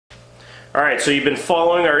All right, so you've been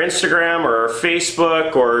following our Instagram or our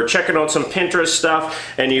Facebook or checking out some Pinterest stuff,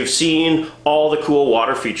 and you've seen all the cool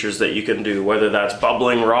water features that you can do, whether that's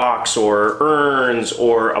bubbling rocks or urns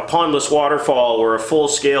or a pondless waterfall or a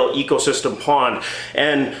full-scale ecosystem pond,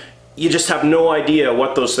 and you just have no idea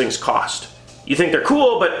what those things cost. You think they're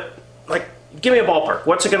cool, but like, give me a ballpark.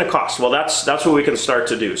 What's it gonna cost? Well, that's what we can start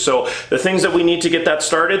to do. So the things that we need to get that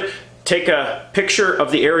started: take a picture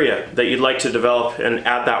of the area that you'd like to develop and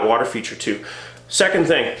add that water feature to. Second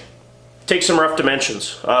thing, take some rough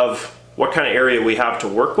dimensions of what kind of area we have to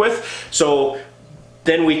work with, so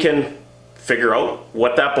then we can figure out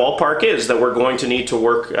what that ballpark is that we're going to need to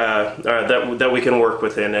work, that we can work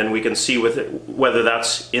within, and we can see with it whether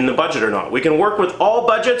that's in the budget or not. We can work with all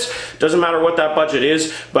budgets, doesn't matter what that budget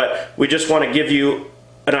is, but we just want to give you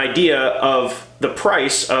an idea of the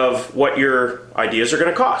price of what your ideas are going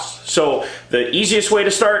to cost. So the easiest way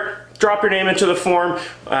to start: drop your name into the form,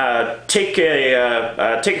 take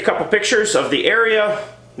a couple pictures of the area,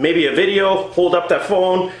 maybe a video, hold up that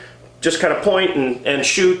phone, just kind of point and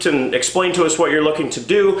shoot and explain to us what you're looking to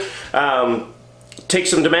do. Take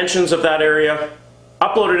some dimensions of that area,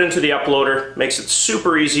 upload it into the uploader, makes it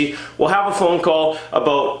super easy. We'll have a phone call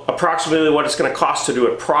about approximately what it's going to cost to do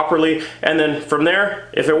it properly, and then from there,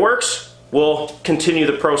 if it works, we'll continue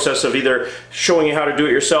the process of either showing you how to do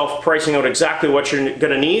it yourself, pricing out exactly what you're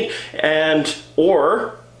going to need,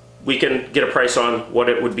 or we can get a price on what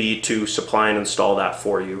it would be to supply and install that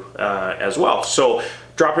for you as well. So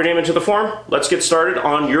drop your name into the form. Let's get started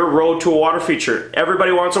on your road to a water feature.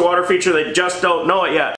 Everybody wants a water feature, they just don't know it yet.